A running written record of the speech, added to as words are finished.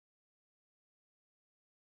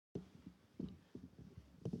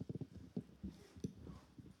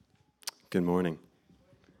Good morning.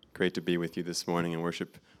 Great to be with you this morning and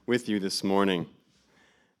worship with you this morning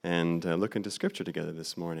and look into Scripture together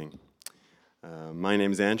this morning. My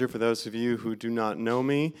name is Andrew, for those of you who do not know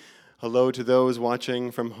me. Hello to those watching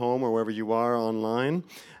from home or wherever you are online.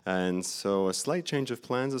 And so a slight change of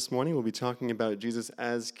plans this morning. We'll be talking about Jesus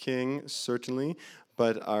as King, certainly,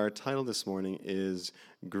 but our title this morning is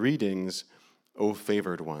Greetings, O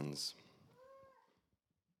Favored Ones.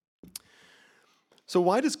 So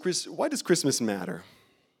why does Christmas matter?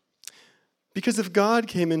 Because if God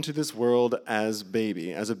came into this world as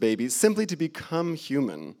a baby, simply to become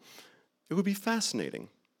human, it would be fascinating,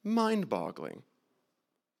 mind-boggling.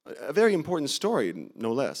 A very important story,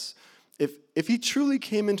 no less. If he truly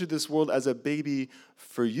came into this world as a baby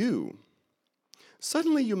for you,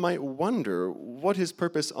 suddenly you might wonder what his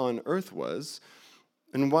purpose on earth was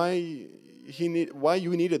and why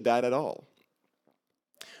you needed that at all.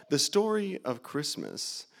 The story of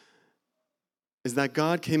Christmas is that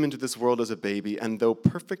God came into this world as a baby, and though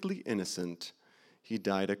perfectly innocent, he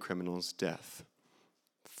died a criminal's death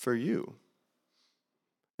for you.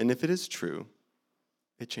 And if it is true,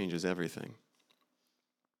 it changes everything.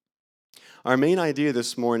 Our main idea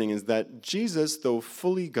this morning is that Jesus, though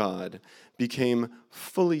fully God, became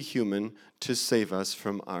fully human to save us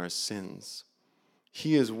from our sins.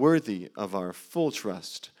 He is worthy of our full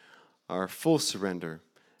trust, our full surrender,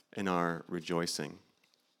 and our rejoicing.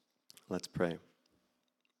 Let's pray.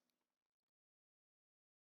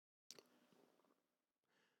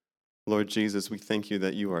 Lord Jesus, we thank you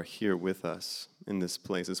that you are here with us in this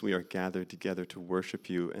place as we are gathered together to worship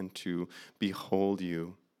you and to behold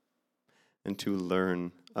you and to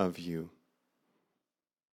learn of you.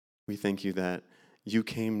 We thank you that you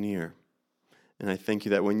came near. And I thank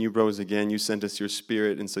you that when you rose again, you sent us your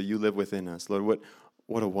Spirit, and so you live within us. Lord,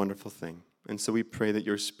 what a wonderful thing. And so we pray that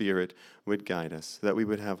your Spirit would guide us, that we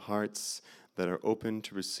would have hearts that are open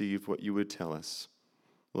to receive what you would tell us.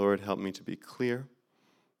 Lord, help me to be clear.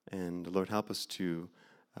 And Lord, help us to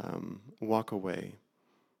walk away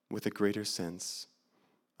with a greater sense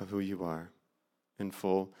of who you are in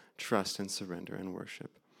full trust and surrender and worship.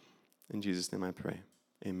 In Jesus' name I pray.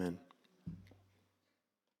 Amen.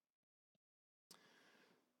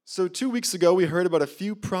 So 2 weeks ago, we heard about a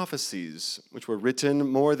few prophecies which were written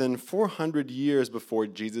more than 400 years before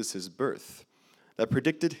Jesus' birth that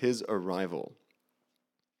predicted his arrival.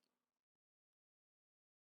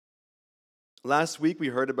 Last week, we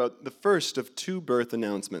heard about the first of two birth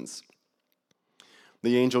announcements.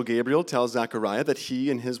 The angel Gabriel tells Zechariah that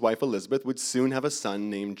he and his wife Elizabeth would soon have a son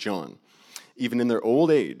named John, even in their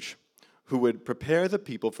old age, who would prepare the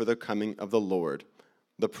people for the coming of the Lord,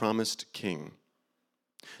 the promised king.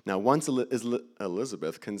 Now, once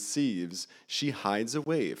Elizabeth conceives, she hides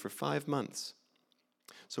away for 5 months.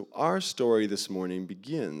 So our story this morning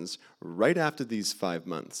begins right after these 5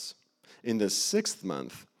 months, in the 6th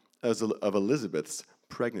month of Elizabeth's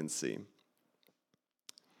pregnancy.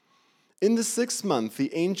 In the 6th month,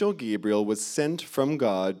 the angel Gabriel was sent from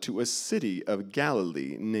God to a city of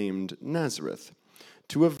Galilee named Nazareth,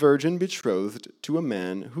 to a virgin betrothed to a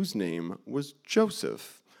man whose name was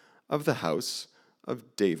Joseph, of the house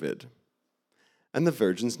of David. And the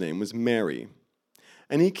virgin's name was Mary.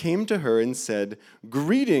 And he came to her and said,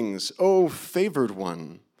 "Greetings, O favored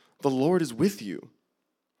one, the Lord is with you."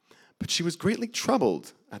 But she was greatly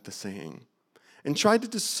troubled at the saying, and tried to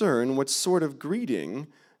discern what sort of greeting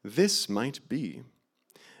this might be.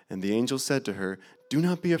 And the angel said to her, "Do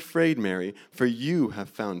not be afraid, Mary, for you have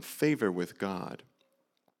found favor with God."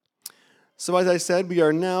 So as I said, we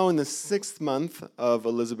are now in the 6th month of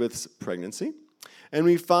Elizabeth's pregnancy, and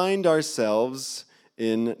we find ourselves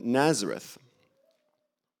in Nazareth.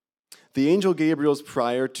 The angel Gabriel's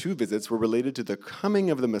prior 2 visits were related to the coming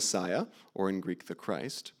of the Messiah, or in Greek, the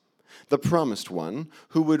Christ, the promised one,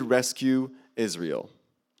 who would rescue Israel.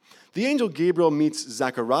 The angel Gabriel meets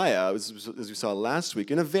Zechariah, as we saw last week,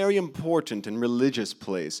 in a very important and religious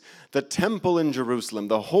place, the temple in Jerusalem,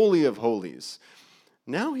 the Holy of Holies.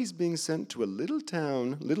 Now he's being sent to a little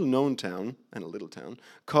known town,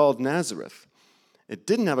 called Nazareth. It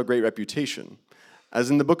didn't have a great reputation. As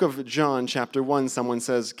in the book of John, chapter 1, someone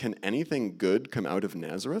says, "Can anything good come out of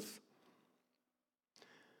Nazareth?"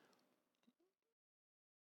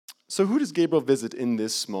 So who does Gabriel visit in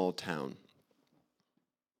this small town?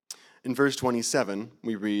 In verse 27,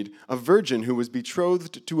 we read, "A virgin who was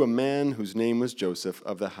betrothed to a man whose name was Joseph,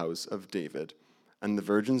 of the house of David, and the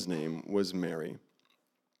virgin's name was Mary."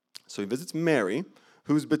 So he visits Mary,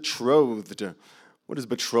 who's betrothed. What is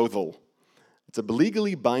betrothal? It's a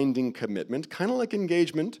legally binding commitment, kind of like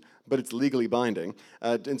engagement, but it's legally binding.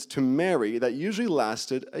 It's to marry that usually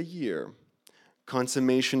lasted a year.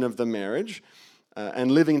 Consummation of the marriage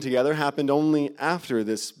and living together happened only after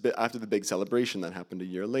the big celebration that happened a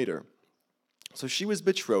year later. So she was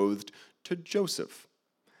betrothed to Joseph.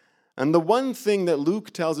 And the one thing that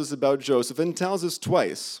Luke tells us about Joseph, and tells us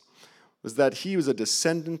twice, was that he was a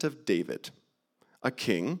descendant of David, a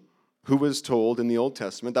king who was told in the Old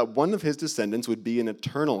Testament that one of his descendants would be an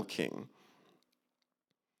eternal king.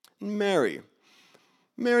 Mary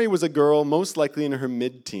was a girl most likely in her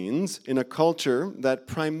mid-teens in a culture that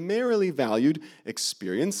primarily valued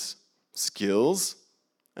experience, skills,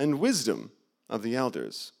 and wisdom of the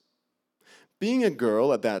elders. Being a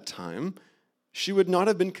girl at that time, she would not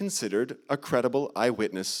have been considered a credible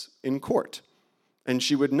eyewitness in court, and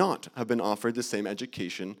she would not have been offered the same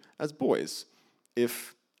education as boys,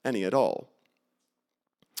 if any at all.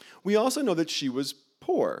 We also know that she was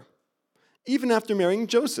poor. Even after marrying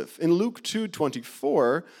Joseph. In Luke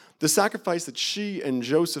 2:24, the sacrifice that she and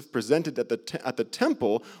Joseph presented at the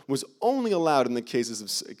temple was only allowed in the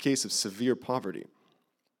case of severe poverty.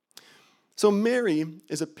 So Mary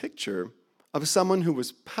is a picture of someone who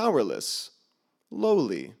was powerless,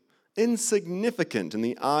 lowly, insignificant in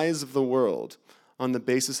the eyes of the world on the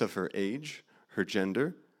basis of her age, her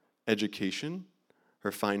gender, education,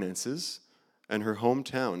 her finances, and her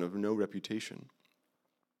hometown of no reputation.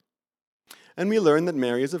 And we learn that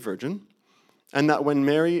Mary is a virgin, and that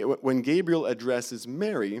when Gabriel addresses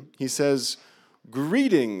Mary, he says,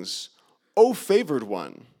 "Greetings, O favored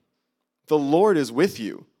one, the Lord is with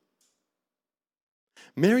you."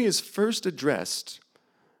 Mary is first addressed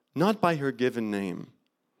not by her given name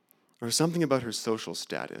or something about her social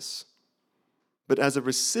status, but as a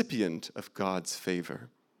recipient of God's favor,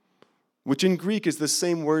 which in Greek is the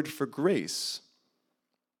same word for grace.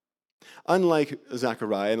 Unlike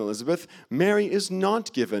Zechariah and Elizabeth, Mary is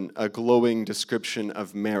not given a glowing description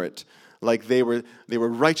of merit, like they were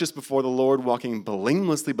righteous before the Lord, walking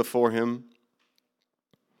blamelessly before him.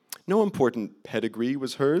 No important pedigree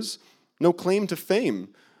was hers, no claim to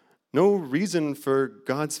fame, no reason for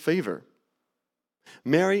God's favor.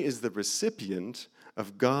 Mary is the recipient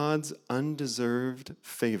of God's undeserved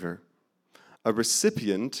favor, a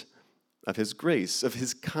recipient of his grace, of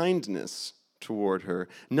his kindness toward her,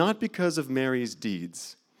 not because of Mary's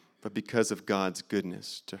deeds, but because of God's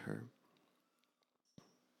goodness to her.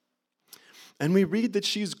 And we read that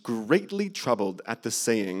she's greatly troubled at the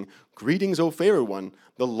saying, "Greetings, O favored one,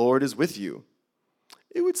 the Lord is with you."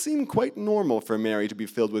 It would seem quite normal for Mary to be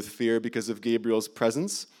filled with fear because of Gabriel's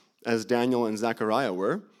presence, as Daniel and Zechariah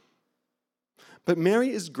were. But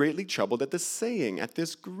Mary is greatly troubled at the saying, at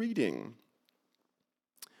this greeting.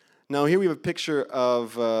 Now here we have a picture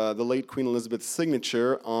of the late Queen Elizabeth's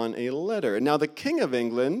signature on a letter. Now the King of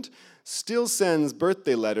England still sends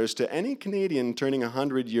birthday letters to any Canadian turning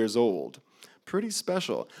 100 years old. Pretty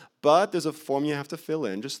special. But there's a form you have to fill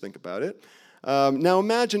in. Just think about it. Now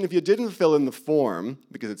imagine if you didn't fill in the form,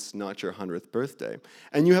 because it's not your 100th birthday,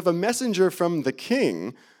 and you have a messenger from the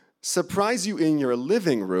king surprise you in your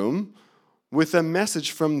living room with a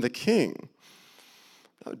message from the king.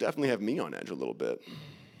 That would definitely have me on edge a little bit.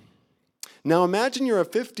 Now imagine you're a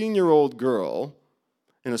 15-year-old girl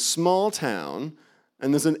in a small town,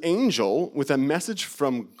 and there's an angel with a message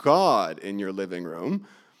from God in your living room.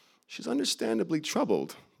 She's understandably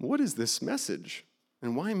troubled. What is this message?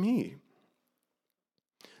 And why me?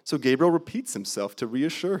 So Gabriel repeats himself to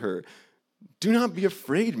reassure her. "Do not be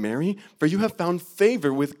afraid, Mary, for you have found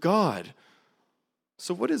favor with God."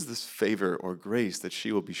 So what is this favor or grace that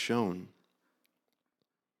she will be shown?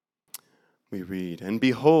 We read, "And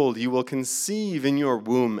behold, you will conceive in your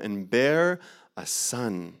womb and bear a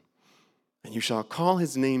son, and you shall call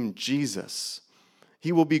his name Jesus.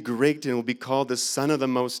 He will be great and will be called the Son of the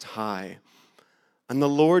Most High. And the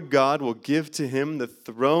Lord God will give to him the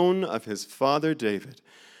throne of his father David,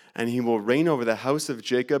 and he will reign over the house of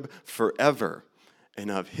Jacob forever,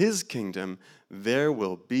 and of his kingdom there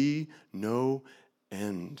will be no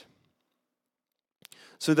end."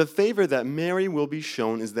 So the favor that Mary will be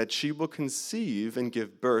shown is that she will conceive and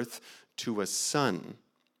give birth to a son.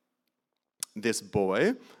 This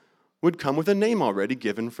boy would come with a name already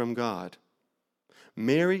given from God.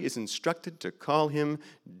 Mary is instructed to call him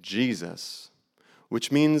Jesus,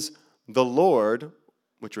 which means the Lord,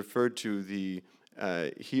 which referred to the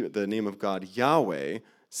name of God, Yahweh,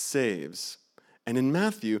 saves. And in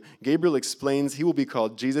Matthew, Gabriel explains he will be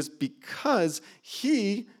called Jesus because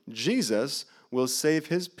he, Jesus, will save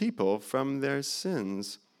his people from their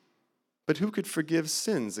sins. But who could forgive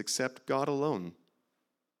sins except God alone?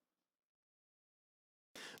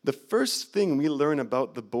 The first thing we learn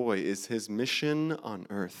about the boy is his mission on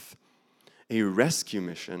earth, a rescue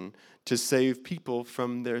mission to save people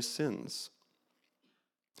from their sins.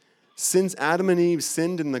 Since Adam and Eve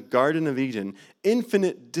sinned in the Garden of Eden,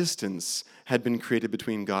 infinite distance had been created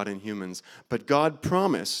between God and humans. But God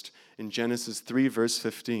promised in Genesis 3, verse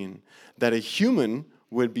 15, that a human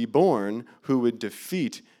would be born who would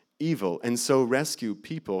defeat evil and so rescue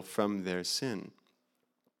people from their sin.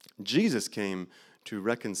 Jesus came to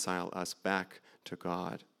reconcile us back to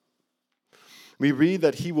God. We read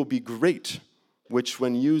that he will be great, which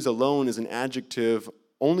when used alone is an adjective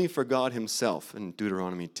only for God himself in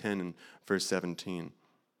Deuteronomy 10 and verse 17.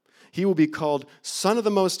 He will be called Son of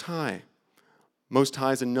the Most High. Most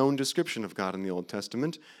High is a known description of God in the Old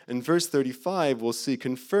Testament, and verse 35 we'll see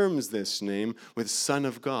confirms this name with Son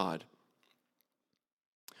of God.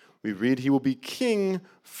 We read he will be king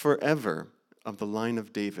forever of the line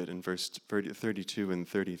of David in verse 32 and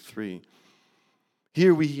 33.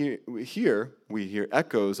 Here we hear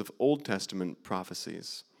echoes of Old Testament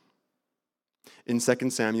prophecies. In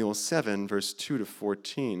 2 Samuel 7, verse 2 to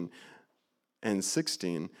 14 and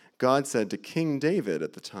 16, God said to King David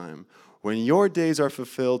at the time, "When your days are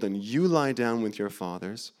fulfilled and you lie down with your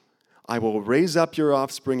fathers, I will raise up your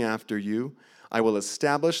offspring after you. I will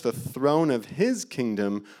establish the throne of his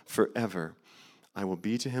kingdom forever. I will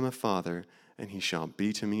be to him a father, and he shall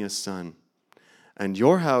be to me a son. And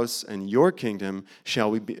your house and your kingdom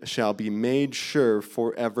shall be made sure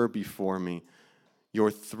forever before me. Your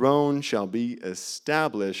throne shall be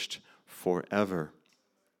established forever."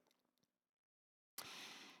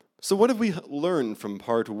 So what have we learned from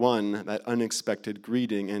part 1, that unexpected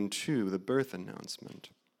greeting, and 2, the birth announcement?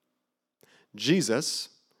 Jesus,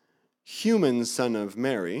 human Son of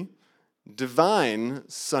Mary, divine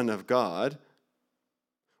Son of God,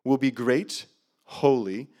 will be great,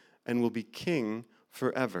 holy, and will be king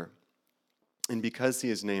forever. And because he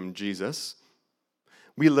is named Jesus,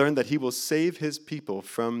 we learn that he will save his people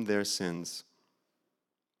from their sins.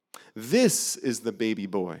 This is the baby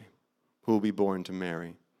boy who will be born to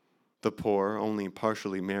Mary, the poor, only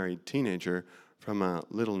partially married teenager from a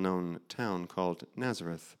little-known town called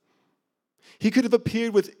Nazareth. He could have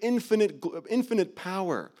appeared with infinite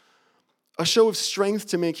power, a show of strength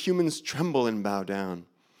to make humans tremble and bow down,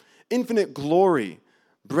 infinite glory,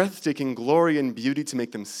 breathtaking glory and beauty to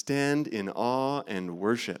make them stand in awe and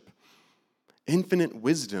worship, infinite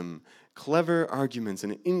wisdom, clever arguments,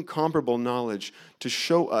 and incomparable knowledge to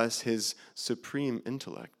show us his supreme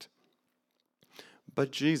intellect.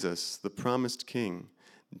 But Jesus, the promised king,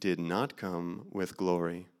 did not come with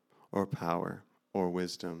glory or power or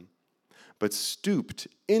wisdom, but stooped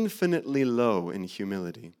infinitely low in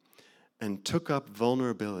humility and took up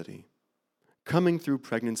vulnerability, coming through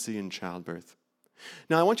pregnancy and childbirth.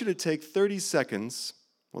 Now, I want you to take 30 seconds,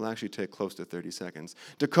 will actually take close to 30 seconds,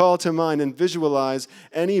 to call to mind and visualize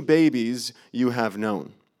any babies you have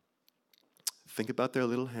known. Think about their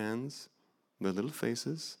little hands, their little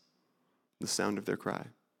faces, the sound of their cry.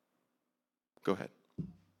 Go ahead.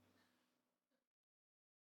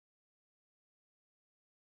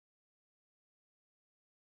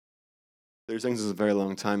 30 seconds is a very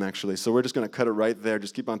long time, actually, so we're just going to cut it right there.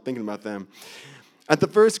 Just keep on thinking about them. At the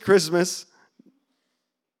first Christmas,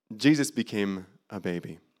 Jesus became a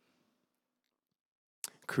baby.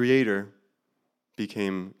 Creator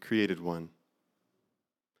became created one.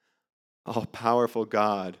 All-powerful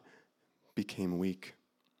God became weak.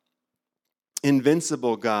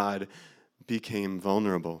 Invincible God became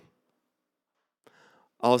vulnerable.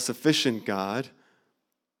 All-sufficient God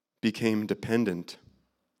became dependent.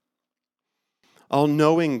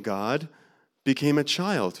 All-knowing God became a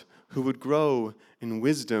child who would grow in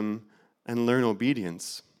wisdom and learn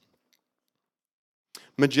obedience.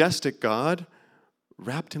 Majestic God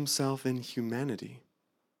wrapped himself in humanity,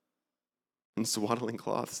 in swaddling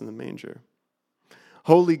cloths in the manger.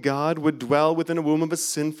 Holy God would dwell within a womb of a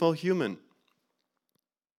sinful human.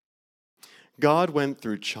 God went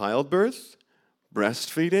through childbirth,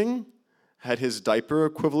 breastfeeding, had his diaper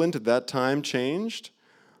equivalent at that time changed,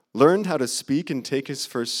 learned how to speak and take his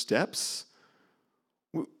first steps.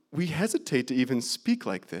 We hesitate to even speak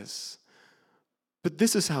like this, but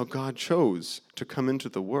this is how God chose to come into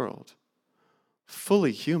the world.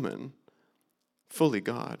 Fully human, fully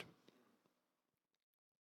God.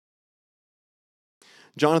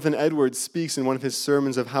 Jonathan Edwards speaks in one of his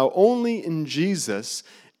sermons of how only in Jesus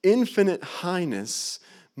infinite highness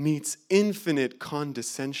meets infinite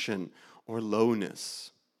condescension or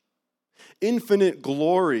lowness. Infinite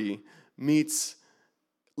glory meets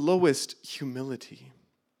lowest humility.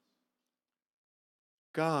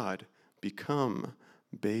 God become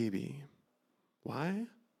baby. Why?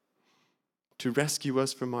 To rescue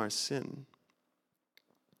us from our sin.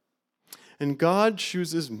 And God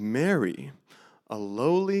chooses Mary, a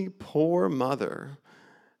lowly, poor mother,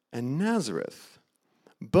 and Nazareth,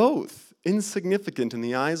 both insignificant in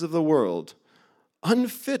the eyes of the world,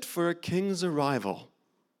 unfit for a king's arrival.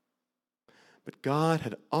 But God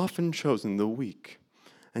had often chosen the weak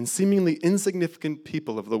and seemingly insignificant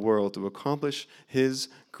people of the world to accomplish his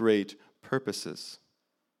great purposes.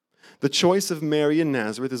 The choice of Mary and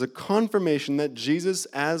Nazareth is a confirmation that Jesus,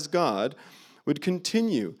 as God, would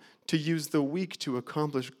continue to use the weak to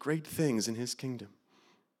accomplish great things in his kingdom.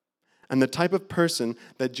 And the type of person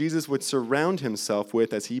that Jesus would surround himself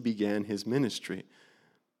with as he began his ministry: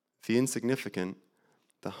 the insignificant,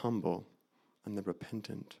 the humble, and the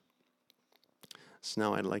repentant. So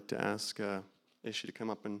now I'd like to ask Ishi to come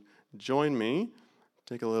up and join me,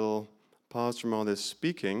 take a little pause from all this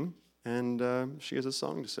speaking, and she has a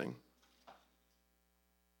song to sing.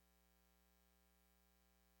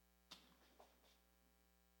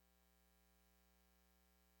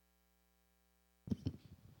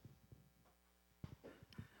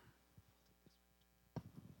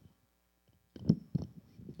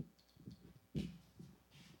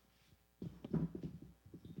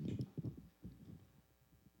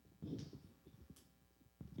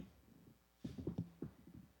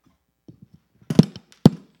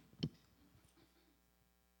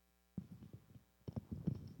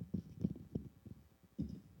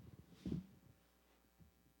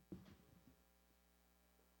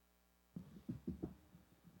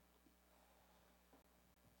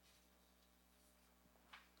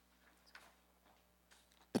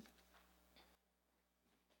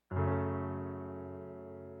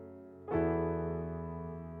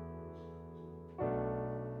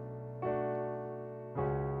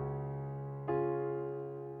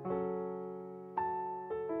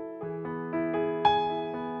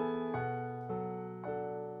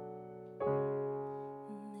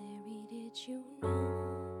 Did you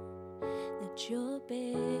know that your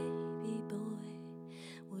baby boy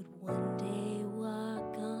would one day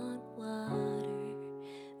walk on water?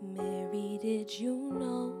 Mary, did you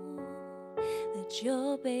know that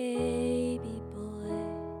your baby boy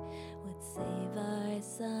would save our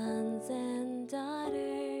sons and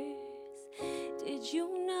daughters? Did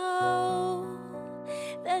you know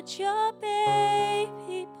that your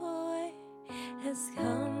baby boy has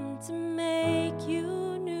come to make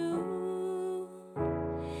you new?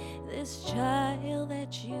 This child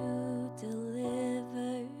that you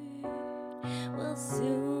delivered will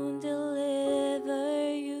soon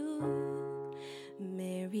deliver you.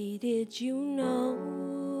 Mary, did you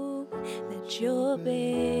know that your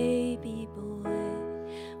baby boy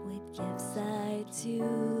would give sight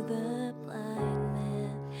to the blind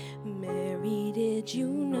man? Mary, did you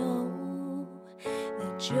know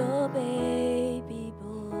that your baby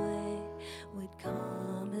boy would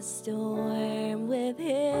calm a storm with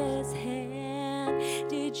his hand?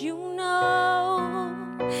 Did you know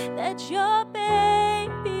that your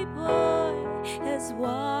baby boy has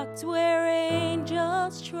walked where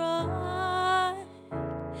angels trod?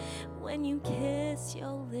 When you kiss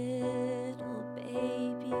your little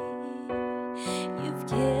baby, you've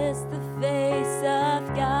kissed the face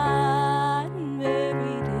of God.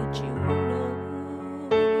 Mary, did you know?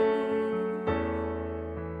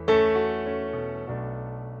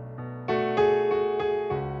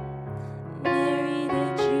 Mary,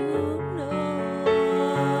 did you know?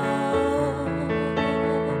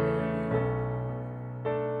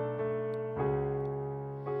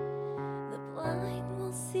 The blind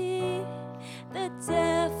will see, the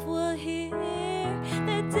deaf will hear,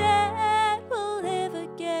 the dead will live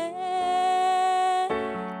again.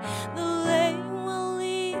 The lame will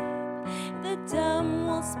leap, the dumb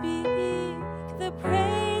will speak, the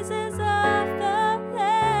praises of the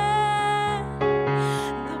Lamb.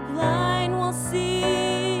 The blind will see,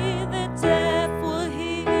 the deaf will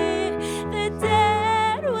hear, the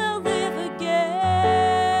dead will live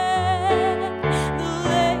again. The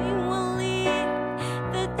lame will leap,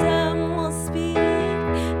 the dumb will speak,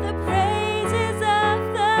 the praises of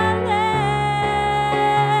the Lamb.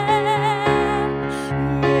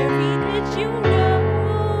 Mary, did you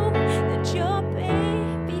know that your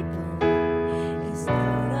baby boy is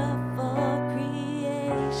Lord of all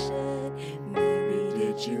creation? Mary,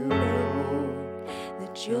 did you know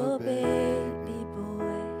that your baby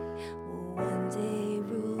boy will one day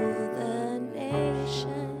rule the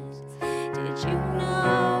nations? Did you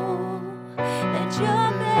know that your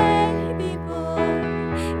baby boy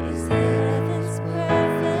is heaven's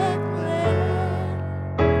perfect lamb?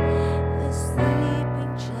 The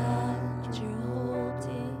sleeping child you're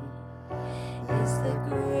holding is the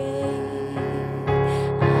great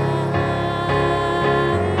I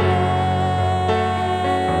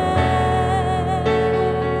am.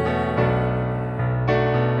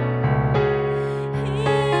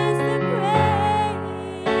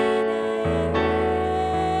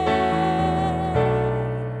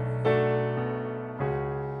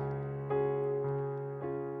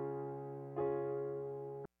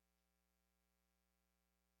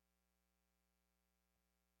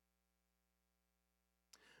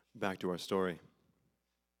 Back to our story.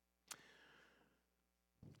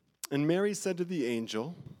 And Mary said to the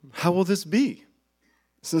angel, "How will this be,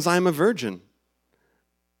 since I am a virgin?"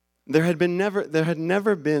 There had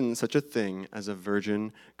never been such a thing as a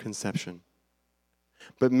virgin conception.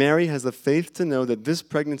 But Mary has the faith to know that this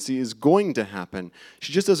pregnancy is going to happen.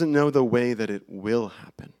 She just doesn't know the way that it will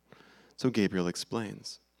happen. So Gabriel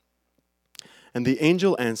explains. And the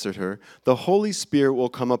angel answered her, "The Holy Spirit will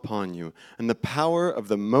come upon you, and the power of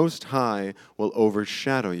the Most High will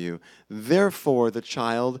overshadow you. Therefore, the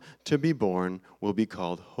child to be born will be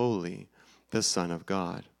called Holy, the Son of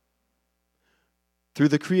God." Through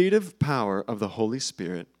the creative power of the Holy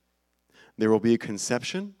Spirit, there will be a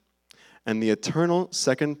conception, and the eternal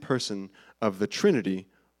second person of the Trinity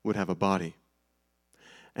would have a body.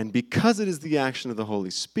 And because it is the action of the Holy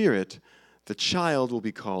Spirit, the child will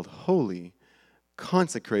be called holy,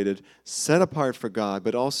 consecrated, set apart for God,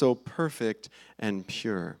 but also perfect and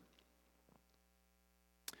pure.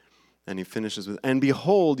 And he finishes with, "And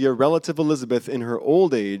behold, your relative Elizabeth in her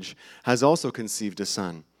old age has also conceived a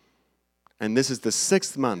son. And this is the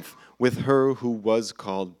 6th month with her who was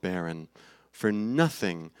called barren. For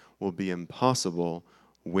nothing will be impossible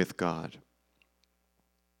with God."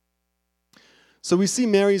 So we see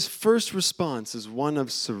Mary's first response is one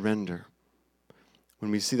of surrender. When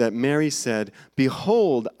we see that Mary said,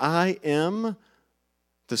 "Behold, I am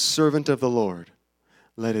the servant of the Lord.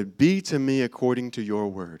 Let it be to me according to your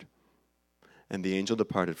word." And the angel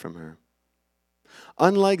departed from her.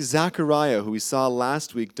 Unlike Zechariah, who we saw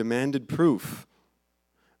last week, demanded proof,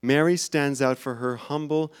 Mary stands out for her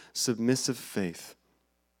humble, submissive faith.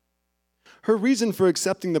 Her reason for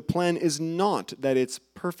accepting the plan is not that it's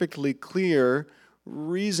perfectly clear,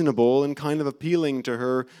 reasonable, and kind of appealing to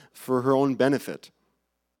her for her own benefit.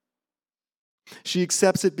 She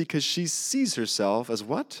accepts it because she sees herself as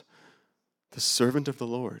what? The servant of the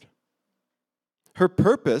Lord. Her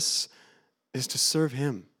purpose is to serve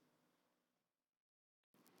Him.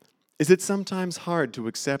 Is it sometimes hard to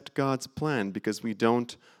accept God's plan because we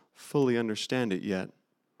don't fully understand it yet,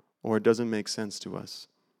 or it doesn't make sense to us?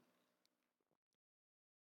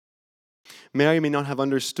 Mary may not have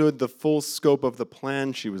understood the full scope of the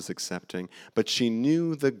plan she was accepting, but she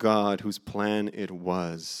knew the God whose plan it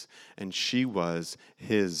was, and she was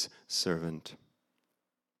His servant.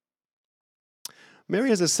 Mary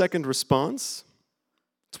has a second response.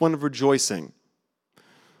 It's one of rejoicing.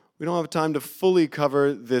 We don't have time to fully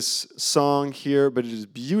cover this song here, but it is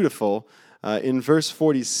beautiful in verse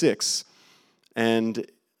 46. And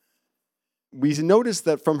we notice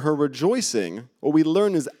that from her rejoicing, what we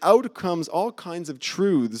learn is out comes all kinds of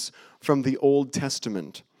truths from the Old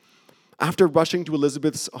Testament. After rushing to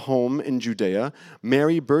Elizabeth's home in Judea,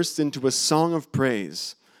 Mary bursts into a song of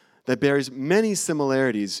praise that bears many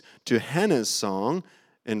similarities to Hannah's song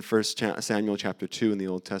in 1 Samuel chapter 2 in the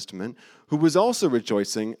Old Testament, who was also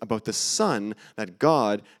rejoicing about the son that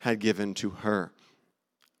God had given to her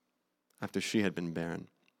after she had been barren.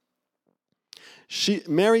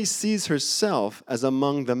 Mary sees herself as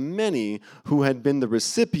among the many who had been the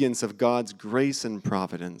recipients of God's grace and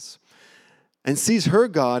providence, and sees her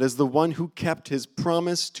God as the one who kept His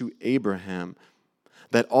promise to Abraham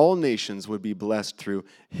that all nations would be blessed through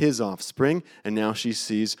his offspring, and now she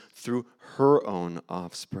sees through her own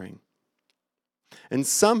offspring. And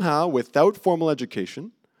somehow, without formal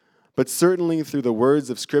education, but certainly through the words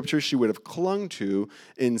of Scripture she would have clung to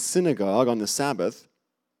in synagogue on the Sabbath,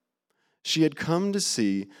 she had come to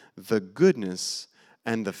see the goodness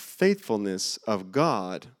and the faithfulness of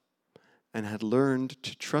God and had learned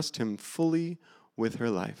to trust Him fully with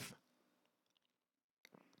her life.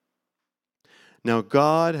 Now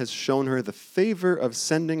God has shown her the favor of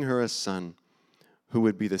sending her a son who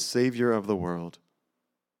would be the Savior of the world.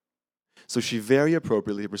 So she very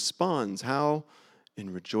appropriately responds. How?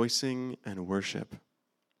 In rejoicing and worship.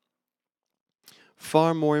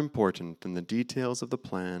 Far more important than the details of the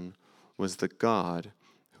plan was the God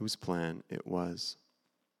whose plan it was.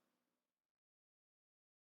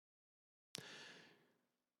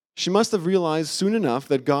 She must have realized soon enough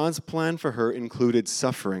that God's plan for her included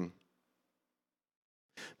suffering.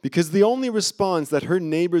 Because the only response that her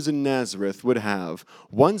neighbors in Nazareth would have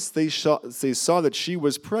once they saw that she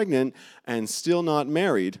was pregnant and still not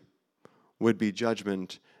married would be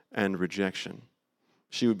judgment and rejection.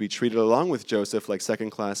 She would be treated along with Joseph like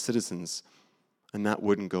second-class citizens, and that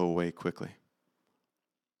wouldn't go away quickly.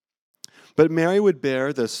 But Mary would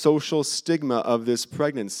bear the social stigma of this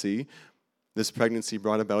pregnancy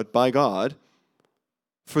brought about by God,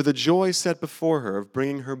 for the joy set before her of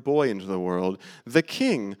bringing her boy into the world, the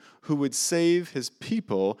King who would save His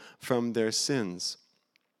people from their sins.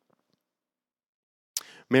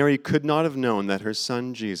 Mary could not have known that her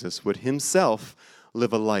son Jesus would himself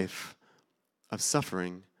live a life of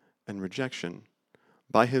suffering and rejection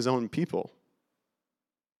by his own people,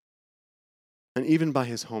 and even by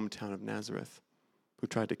his hometown of Nazareth, who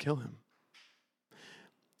tried to kill him.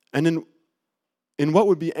 And in what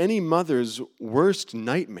would be any mother's worst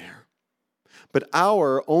nightmare, but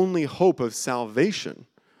our only hope of salvation,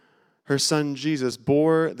 her son Jesus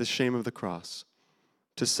bore the shame of the cross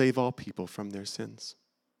to save all people from their sins.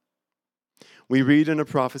 We read in a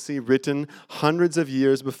prophecy written hundreds of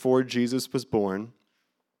years before Jesus was born,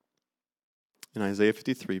 in Isaiah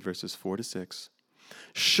 53, verses 4 to 6,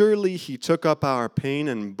 "Surely he took up our pain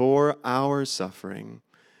and bore our suffering,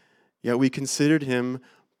 yet we considered him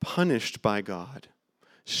punished by God,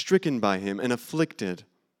 stricken by him, and afflicted.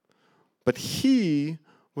 But he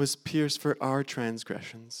was pierced for our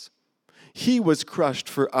transgressions. He was crushed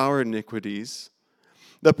for our iniquities.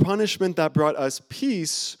 The punishment that brought us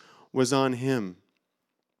peace was on him,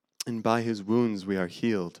 and by his wounds we are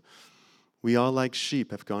healed. We all like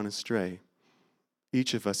sheep have gone astray.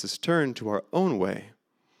 Each of us has turned to our own way,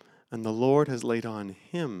 and the Lord has laid on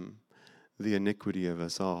him the iniquity of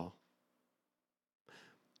us all."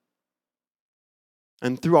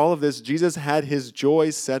 And through all of this, Jesus had his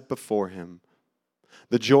joy set before him.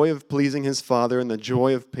 The joy of pleasing his Father and the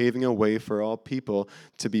joy of paving a way for all people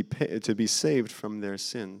to be saved from their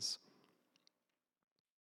sins.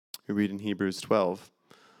 We read in Hebrews 12,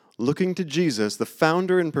 "Looking to Jesus, the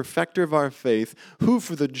founder and perfecter of our faith, who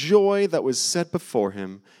for the joy that was set before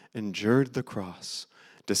him endured the cross,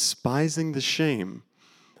 despising the shame,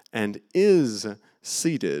 and is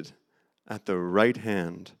seated at the right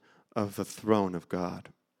hand of the throne of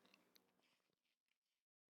God."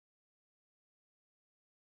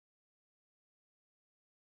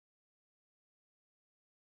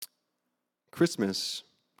 Christmas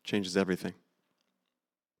changes everything.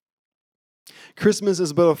 Christmas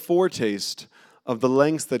is but a foretaste of the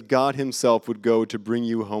lengths that God himself would go to bring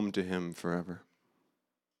you home to him forever.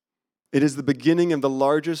 It is the beginning of the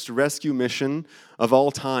largest rescue mission of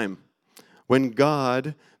all time, when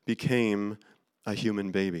God became a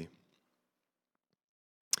human baby.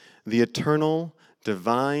 The eternal,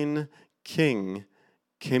 divine King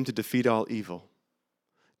came to defeat all evil,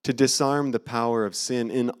 to disarm the power of sin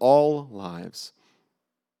in all lives.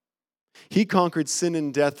 He conquered sin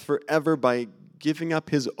and death forever by giving up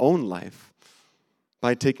his own life,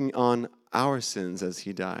 by taking on our sins as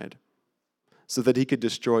he died, so that he could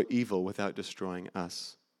destroy evil without destroying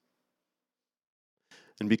us.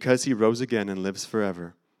 And because he rose again and lives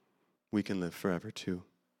forever, we can live forever too.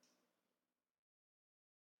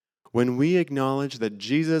 When we acknowledge that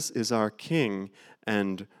Jesus is our King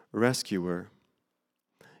and rescuer,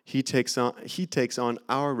 he takes on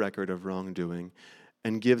our record of wrongdoing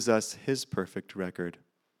and gives us his perfect record.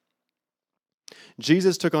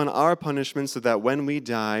 Jesus took on our punishment so that when we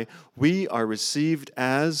die, we are received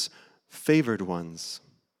as favored ones,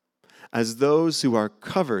 as those who are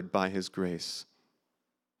covered by his grace.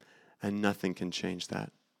 And nothing can change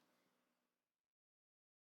that.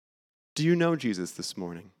 Do you know Jesus this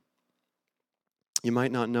morning? You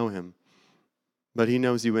might not know him, but he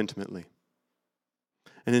knows you intimately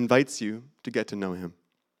and invites you to get to know him.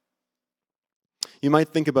 You might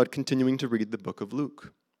think about continuing to read the book of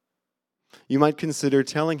Luke. You might consider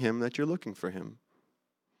telling him that you're looking for him.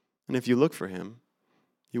 And if you look for him,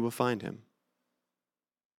 you will find him.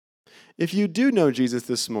 If you do know Jesus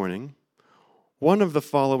this morning, one of the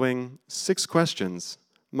following 6 questions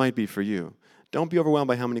might be for you. Don't be overwhelmed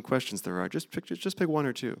by how many questions there are. Just pick one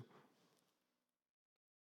or two.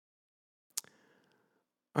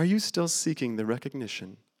 Are you still seeking the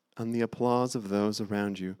recognition and the applause of those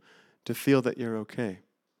around you to feel that you're okay,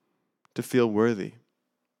 to feel worthy?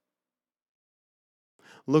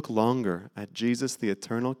 Look longer at Jesus, the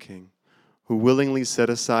eternal King, who willingly set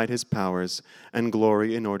aside his powers and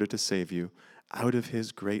glory in order to save you out of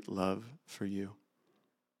his great love for you.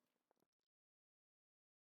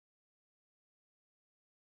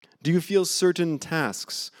 Do you feel certain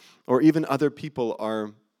tasks or even other people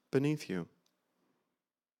are beneath you?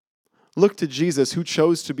 Look to Jesus, who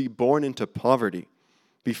chose to be born into poverty,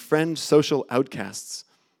 befriend social outcasts,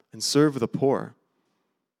 and serve the poor,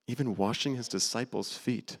 even washing his disciples'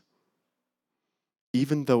 feet.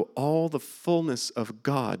 Even though all the fullness of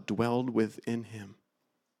God dwelled within him.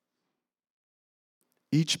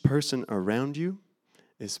 Each person around you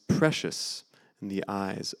is precious in the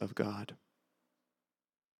eyes of God.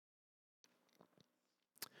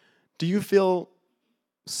 Do you feel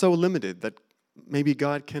so limited that maybe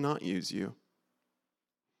God cannot use you?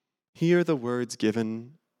 Hear the words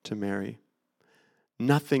given to Mary.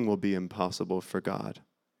 Nothing will be impossible for God.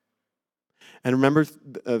 And remember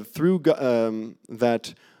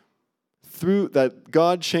that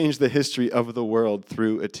God changed the history of the world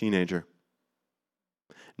through a teenager.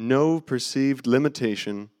 No perceived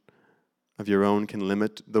limitation of your own can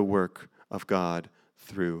limit the work of God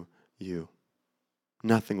through you.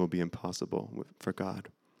 Nothing will be impossible for God.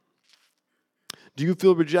 Do you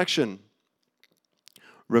feel rejection?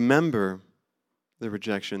 Remember the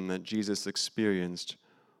rejection that Jesus experienced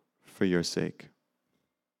for your sake.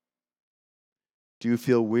 Do you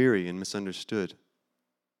feel weary and misunderstood?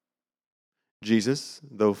 Jesus,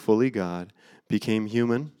 though fully God, became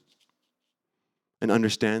human and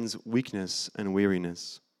understands weakness and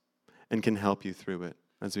weariness and can help you through it,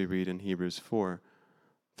 as we read in Hebrews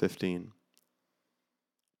 4:15.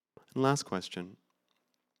 And last question.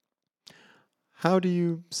 How do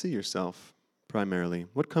you see yourself primarily?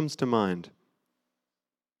 What comes to mind?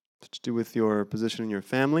 To do with your position in your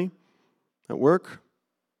family, at work,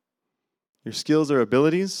 your skills or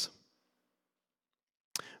abilities?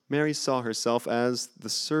 Mary saw herself as the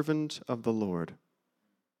servant of the Lord.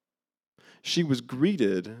 She was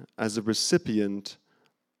greeted as a recipient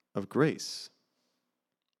of grace.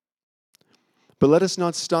 But let us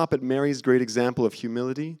not stop at Mary's great example of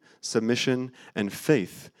humility, submission, and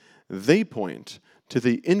faith. They point to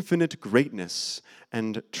the infinite greatness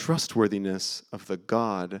and trustworthiness of the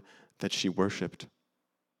God that she worshiped.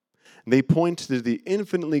 They point to the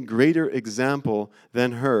infinitely greater example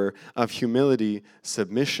than her of humility,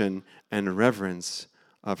 submission, and reverence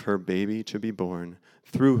of her baby to be born,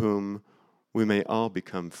 through whom we may all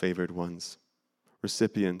become favored ones,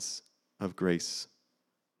 recipients of grace.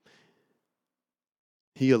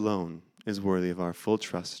 He alone is worthy of our full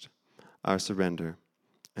trust, our surrender,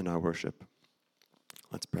 and our worship.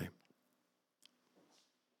 Let's pray.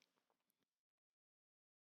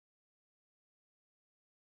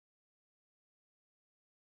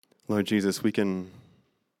 Lord Jesus, we can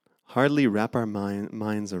hardly wrap our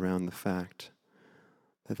minds around the fact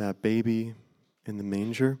that that baby in the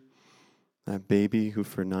manger, that baby who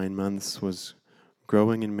for 9 months was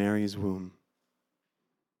growing in Mary's womb,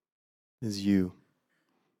 is you,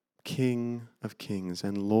 King of kings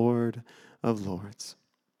and Lord of lords.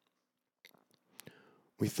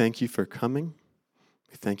 We thank you for coming.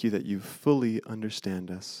 We thank you that you fully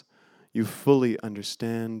understand us. You fully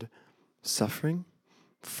understand suffering,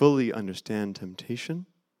 fully understand temptation.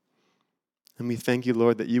 And we thank you,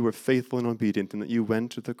 Lord, that you were faithful and obedient and that you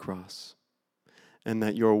went to the cross and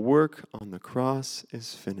that your work on the cross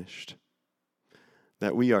is finished.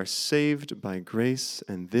 That we are saved by grace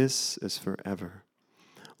and this is forever.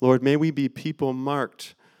 Lord, may we be people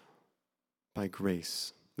marked by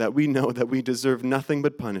grace, that we know that we deserve nothing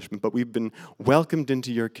but punishment, but we've been welcomed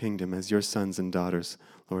into your kingdom as your sons and daughters,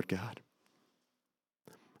 Lord God.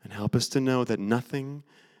 And help us to know that nothing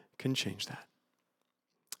can change that,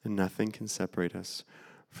 and nothing can separate us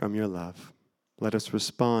from your love. Let us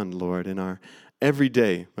respond, Lord, in our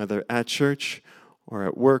everyday, whether at church or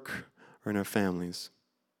at work or in our families,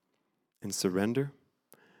 in surrender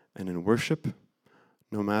and in worship,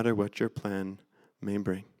 no matter what your plan may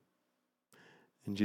bring.